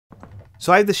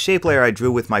So I have the shape layer I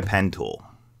drew with my pen tool.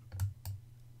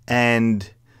 And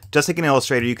just like in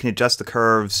Illustrator, you can adjust the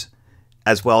curves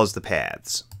as well as the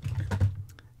paths.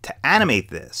 To animate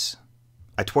this,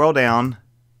 I twirl down,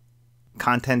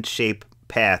 content, shape,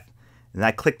 path, and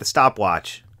I click the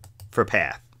stopwatch for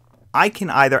path. I can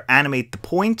either animate the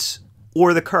points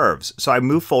or the curves. So I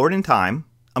move forward in time.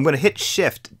 I'm going to hit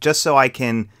Shift just so I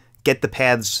can get the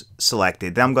paths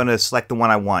selected. Then I'm going to select the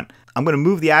one I want. I'm going to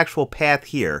move the actual path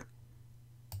here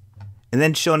and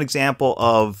then show an example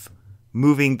of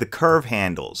moving the curve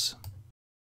handles.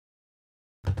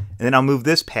 And then I'll move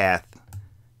this path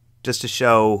just to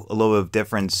show a little bit of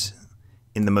difference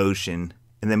in the motion,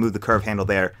 and then move the curve handle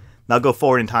there. And I'll go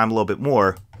forward in time a little bit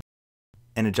more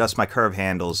and adjust my curve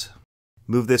handles.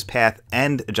 Move this path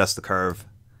and adjust the curve.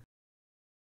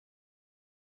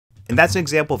 And that's an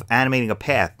example of animating a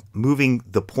path, moving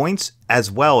the points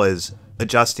as well as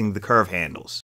adjusting the curve handles.